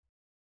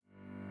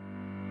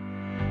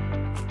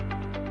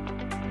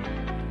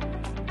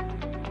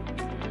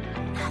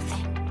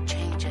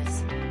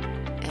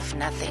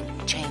nothing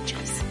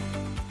changes.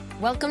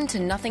 Welcome to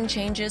Nothing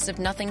Changes If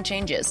Nothing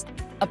Changes,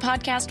 a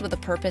podcast with a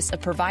purpose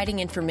of providing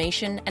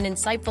information and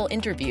insightful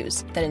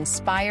interviews that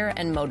inspire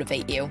and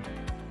motivate you.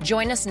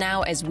 Join us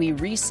now as we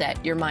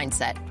reset your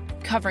mindset,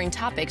 covering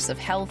topics of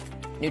health,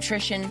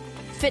 nutrition,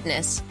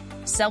 fitness,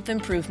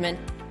 self-improvement,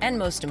 and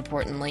most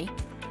importantly,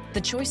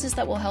 the choices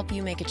that will help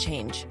you make a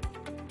change.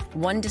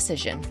 One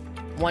decision,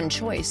 one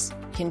choice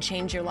can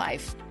change your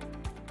life.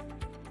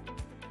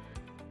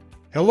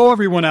 Hello,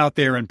 everyone out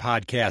there in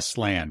podcast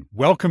land.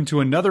 Welcome to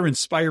another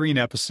inspiring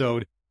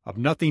episode of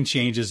Nothing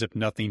Changes If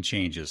Nothing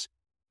Changes.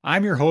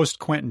 I'm your host,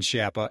 Quentin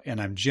Schappa, and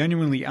I'm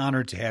genuinely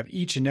honored to have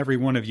each and every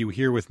one of you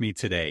here with me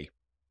today.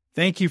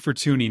 Thank you for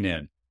tuning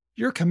in.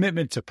 Your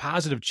commitment to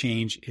positive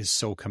change is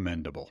so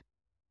commendable.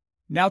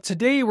 Now,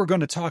 today we're going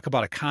to talk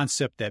about a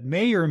concept that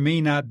may or may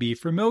not be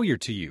familiar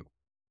to you,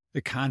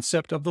 the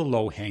concept of the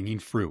low-hanging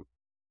fruit.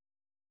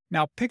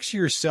 Now, picture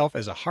yourself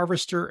as a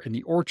harvester in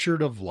the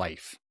orchard of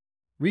life,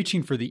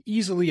 reaching for the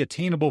easily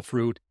attainable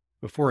fruit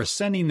before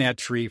ascending that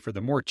tree for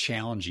the more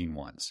challenging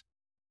ones.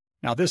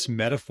 Now, this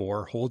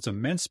metaphor holds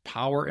immense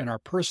power in our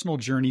personal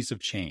journeys of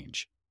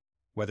change,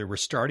 whether we're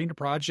starting a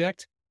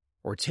project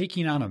or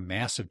taking on a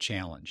massive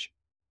challenge.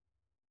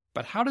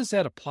 But how does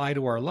that apply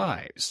to our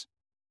lives?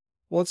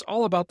 Well, it's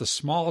all about the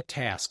small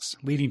tasks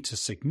leading to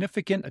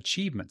significant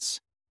achievements.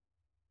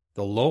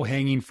 The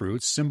low-hanging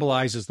fruit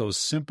symbolizes those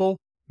simple,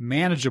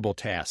 manageable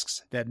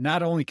tasks that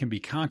not only can be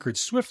conquered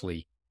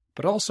swiftly,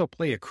 but also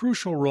play a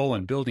crucial role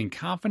in building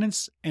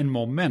confidence and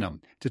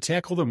momentum to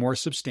tackle the more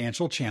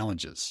substantial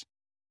challenges.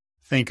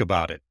 Think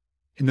about it.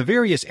 In the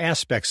various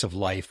aspects of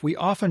life, we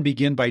often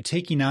begin by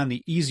taking on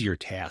the easier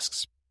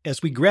tasks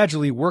as we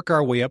gradually work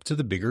our way up to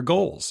the bigger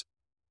goals.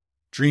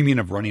 Dreaming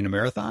of running a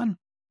marathon?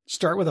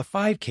 Start with a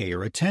 5K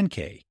or a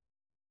 10K.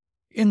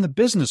 In the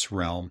business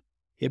realm,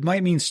 it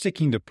might mean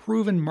sticking to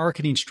proven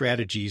marketing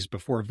strategies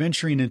before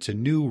venturing into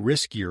new,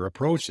 riskier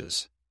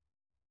approaches.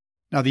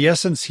 Now, the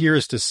essence here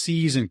is to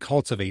seize and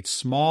cultivate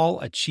small,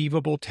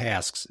 achievable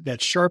tasks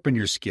that sharpen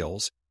your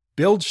skills,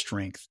 build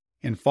strength,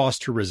 and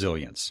foster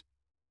resilience.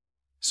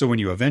 So when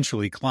you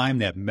eventually climb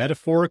that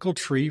metaphorical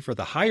tree for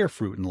the higher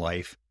fruit in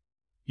life,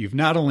 you've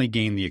not only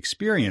gained the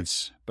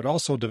experience, but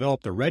also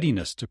developed the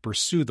readiness to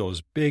pursue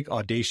those big,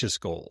 audacious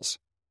goals.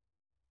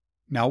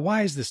 Now,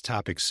 why is this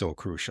topic so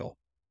crucial?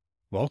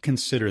 Well,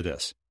 consider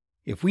this.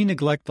 If we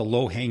neglect the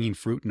low-hanging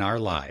fruit in our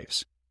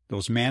lives,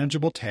 those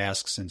manageable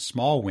tasks and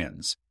small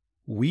wins,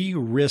 we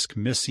risk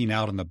missing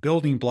out on the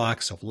building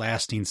blocks of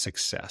lasting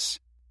success.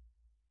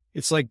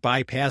 It's like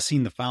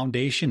bypassing the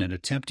foundation and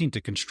attempting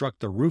to construct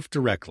the roof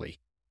directly.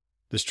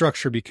 The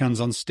structure becomes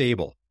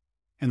unstable,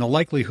 and the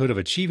likelihood of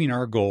achieving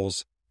our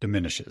goals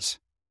diminishes.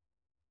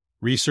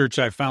 Research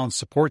I found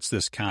supports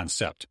this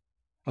concept.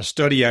 A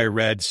study I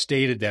read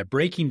stated that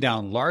breaking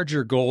down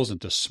larger goals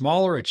into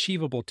smaller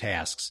achievable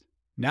tasks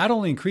not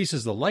only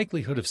increases the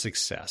likelihood of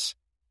success,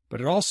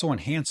 but it also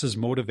enhances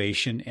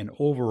motivation and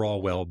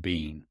overall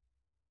well-being.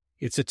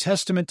 It's a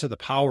testament to the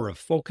power of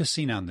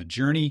focusing on the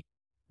journey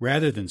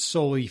rather than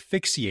solely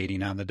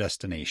fixating on the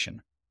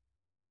destination.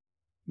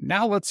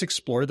 Now let's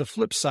explore the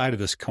flip side of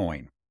this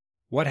coin.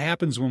 What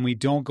happens when we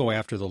don't go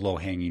after the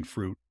low-hanging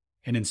fruit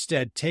and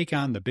instead take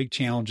on the big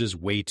challenges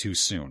way too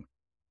soon?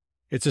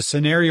 It's a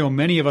scenario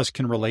many of us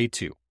can relate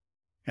to,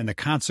 and the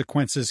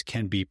consequences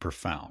can be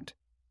profound.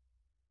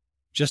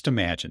 Just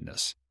imagine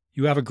this.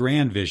 You have a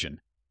grand vision,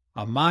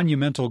 a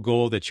monumental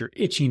goal that you're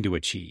itching to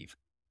achieve.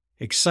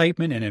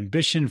 Excitement and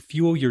ambition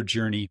fuel your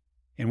journey,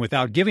 and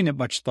without giving it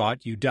much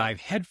thought, you dive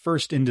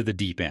headfirst into the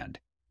deep end,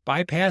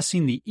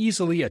 bypassing the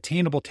easily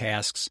attainable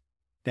tasks,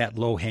 that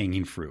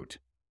low-hanging fruit.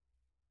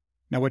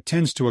 Now, what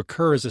tends to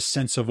occur is a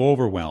sense of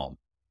overwhelm.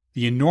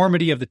 The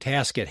enormity of the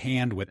task at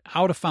hand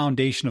without a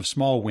foundation of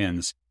small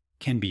wins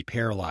can be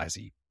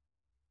paralyzing.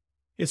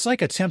 It's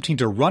like attempting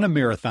to run a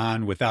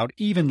marathon without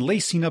even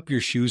lacing up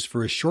your shoes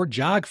for a short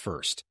jog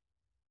first.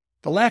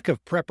 The lack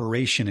of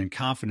preparation and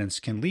confidence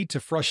can lead to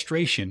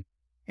frustration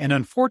and,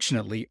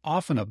 unfortunately,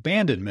 often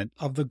abandonment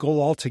of the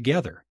goal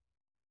altogether.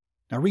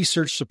 Now,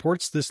 research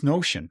supports this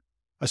notion.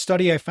 A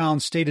study I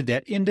found stated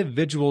that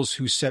individuals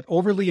who set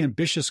overly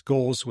ambitious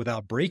goals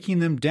without breaking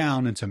them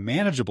down into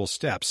manageable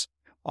steps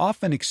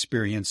often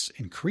experience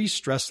increased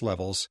stress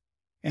levels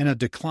and a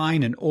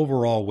decline in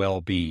overall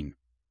well-being.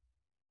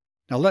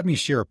 Now, let me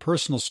share a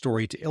personal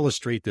story to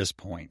illustrate this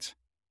point.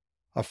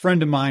 A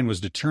friend of mine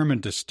was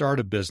determined to start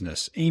a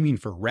business aiming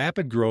for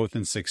rapid growth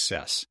and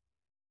success.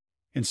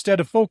 Instead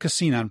of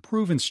focusing on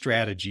proven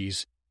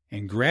strategies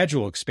and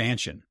gradual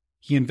expansion,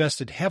 he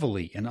invested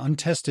heavily in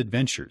untested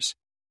ventures,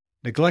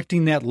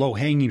 neglecting that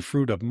low-hanging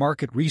fruit of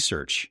market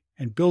research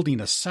and building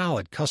a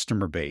solid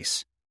customer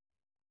base.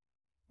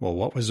 Well,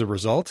 what was the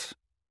result?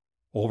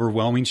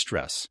 Overwhelming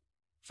stress,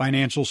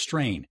 financial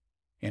strain,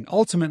 and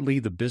ultimately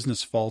the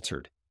business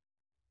faltered.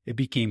 It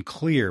became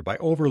clear by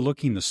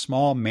overlooking the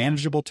small,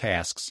 manageable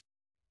tasks,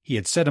 he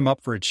had set him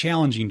up for a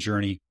challenging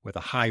journey with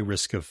a high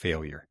risk of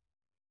failure.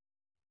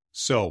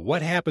 So,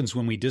 what happens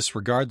when we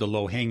disregard the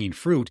low-hanging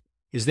fruit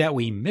is that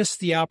we miss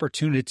the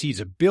opportunity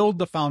to build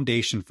the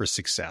foundation for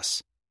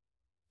success.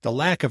 The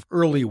lack of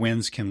early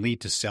wins can lead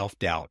to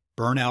self-doubt,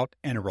 burnout,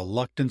 and a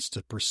reluctance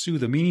to pursue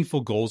the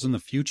meaningful goals in the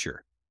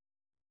future.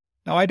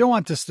 Now, I don't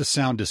want this to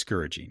sound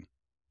discouraging.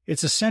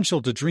 It's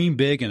essential to dream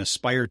big and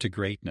aspire to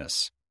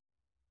greatness.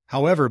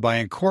 However, by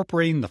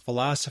incorporating the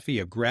philosophy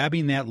of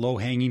grabbing that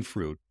low-hanging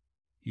fruit,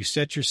 you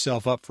set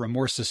yourself up for a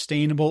more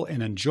sustainable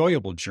and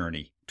enjoyable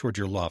journey toward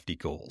your lofty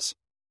goals.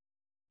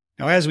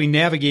 Now, as we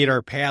navigate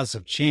our paths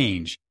of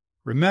change,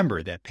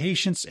 remember that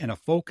patience and a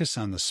focus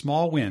on the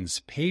small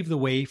wins pave the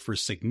way for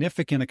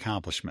significant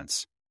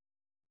accomplishments.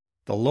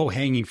 The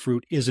low-hanging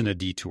fruit isn't a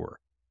detour.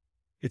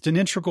 It's an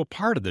integral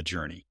part of the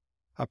journey,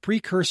 a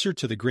precursor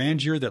to the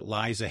grandeur that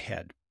lies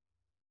ahead.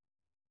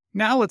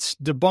 Now let's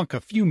debunk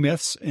a few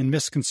myths and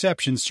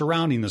misconceptions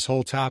surrounding this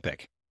whole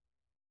topic.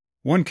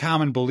 One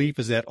common belief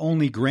is that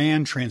only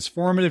grand,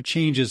 transformative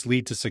changes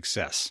lead to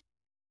success.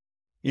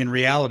 In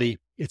reality,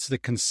 it's the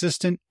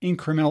consistent,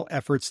 incremental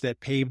efforts that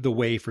pave the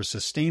way for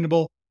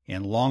sustainable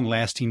and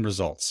long-lasting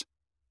results.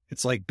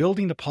 It's like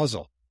building a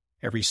puzzle.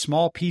 Every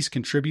small piece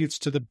contributes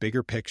to the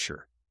bigger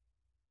picture.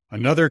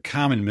 Another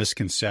common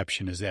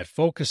misconception is that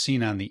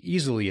focusing on the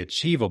easily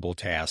achievable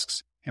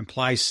tasks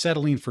implies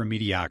settling for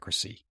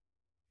mediocrity.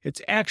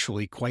 It's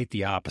actually quite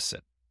the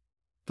opposite.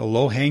 The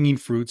low-hanging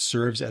fruit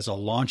serves as a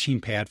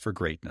launching pad for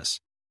greatness.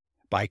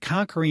 By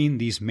conquering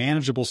these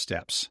manageable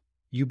steps,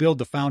 you build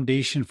the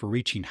foundation for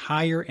reaching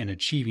higher and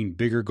achieving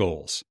bigger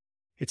goals.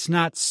 It's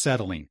not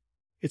settling.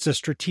 It's a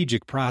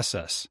strategic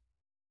process.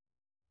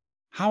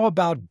 How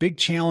about big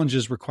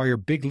challenges require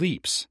big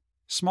leaps?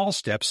 Small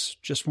steps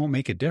just won't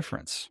make a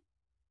difference.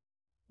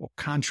 Well,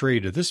 contrary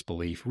to this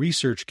belief,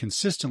 research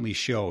consistently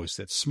shows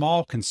that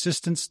small,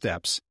 consistent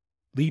steps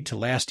lead to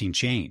lasting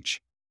change.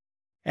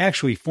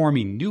 Actually,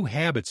 forming new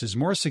habits is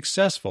more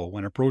successful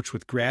when approached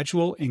with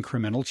gradual,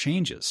 incremental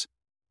changes.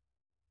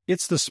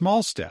 It's the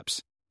small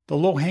steps, the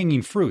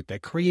low-hanging fruit,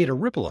 that create a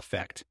ripple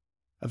effect,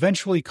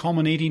 eventually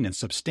culminating in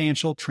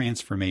substantial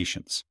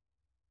transformations.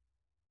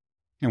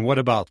 And what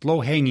about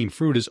low-hanging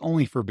fruit is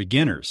only for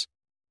beginners?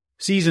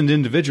 Seasoned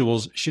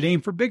individuals should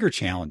aim for bigger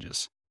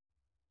challenges.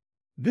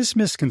 This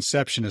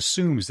misconception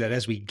assumes that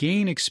as we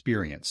gain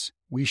experience,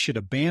 we should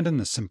abandon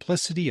the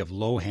simplicity of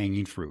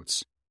low-hanging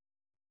fruits.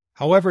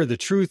 However, the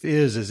truth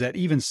is that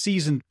even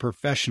seasoned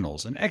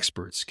professionals and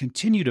experts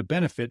continue to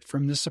benefit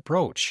from this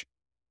approach.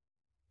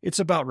 It's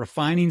about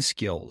refining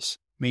skills,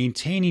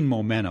 maintaining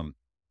momentum,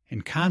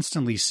 and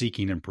constantly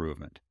seeking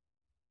improvement.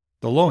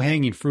 The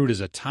low-hanging fruit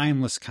is a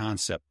timeless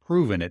concept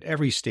proven at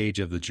every stage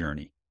of the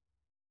journey.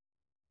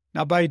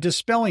 Now, by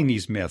dispelling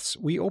these myths,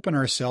 we open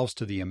ourselves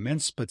to the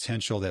immense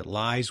potential that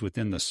lies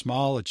within the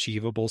small,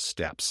 achievable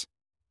steps.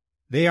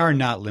 They are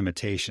not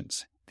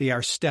limitations. They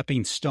are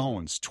stepping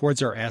stones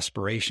towards our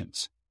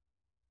aspirations.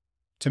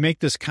 To make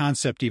this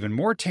concept even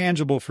more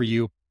tangible for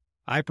you,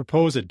 I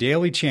propose a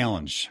daily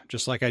challenge,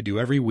 just like I do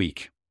every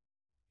week.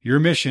 Your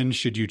mission,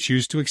 should you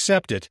choose to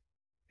accept it,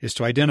 is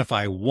to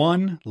identify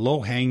one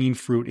low-hanging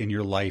fruit in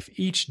your life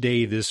each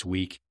day this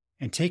week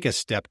and take a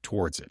step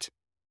towards it.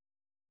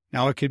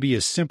 Now, it could be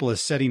as simple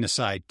as setting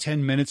aside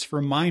 10 minutes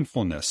for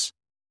mindfulness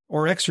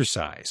or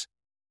exercise,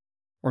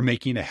 or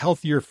making a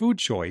healthier food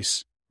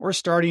choice, or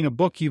starting a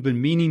book you've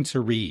been meaning to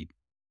read.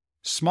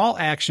 Small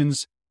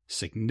actions,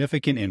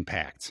 significant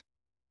impact.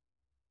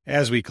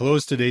 As we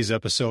close today's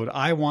episode,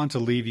 I want to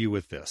leave you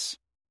with this.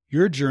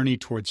 Your journey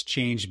towards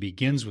change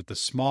begins with the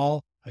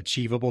small,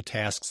 achievable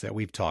tasks that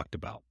we've talked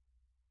about.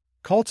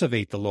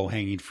 Cultivate the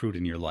low-hanging fruit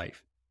in your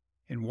life,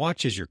 and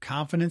watch as your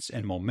confidence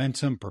and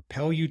momentum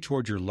propel you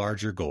toward your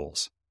larger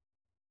goals.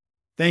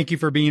 Thank you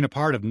for being a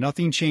part of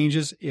Nothing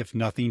Changes If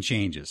Nothing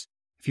Changes.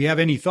 If you have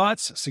any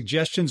thoughts,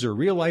 suggestions, or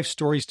real-life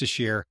stories to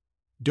share,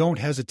 don't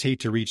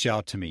hesitate to reach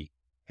out to me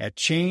at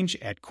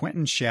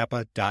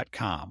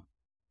change@quentinschappa.com.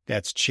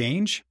 That's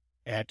change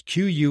at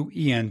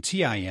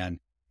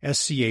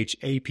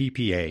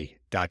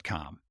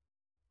QUENTINSCHAPPA.com.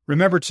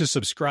 Remember to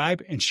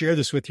subscribe and share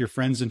this with your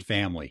friends and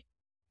family.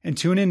 And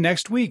tune in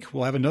next week.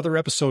 We'll have another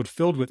episode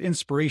filled with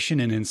inspiration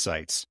and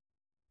insights.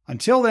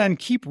 Until then,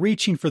 keep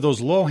reaching for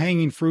those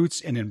low-hanging fruits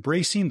and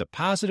embracing the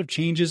positive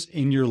changes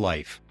in your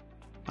life.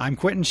 I'm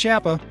Quentin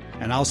Schappa,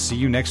 and I'll see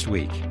you next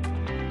week.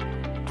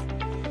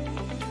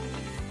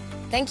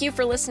 Thank you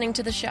for listening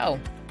to the show.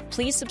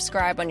 Please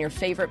subscribe on your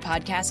favorite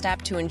podcast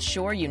app to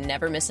ensure you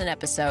never miss an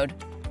episode.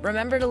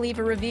 Remember to leave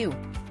a review.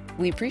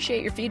 We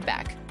appreciate your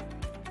feedback.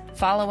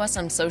 Follow us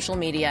on social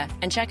media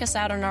and check us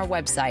out on our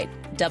website,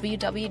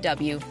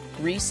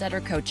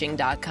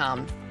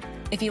 www.resettercoaching.com.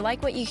 If you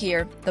like what you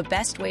hear, the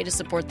best way to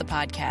support the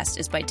podcast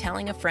is by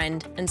telling a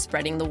friend and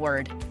spreading the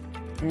word.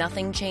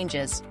 Nothing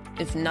changes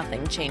if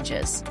nothing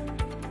changes.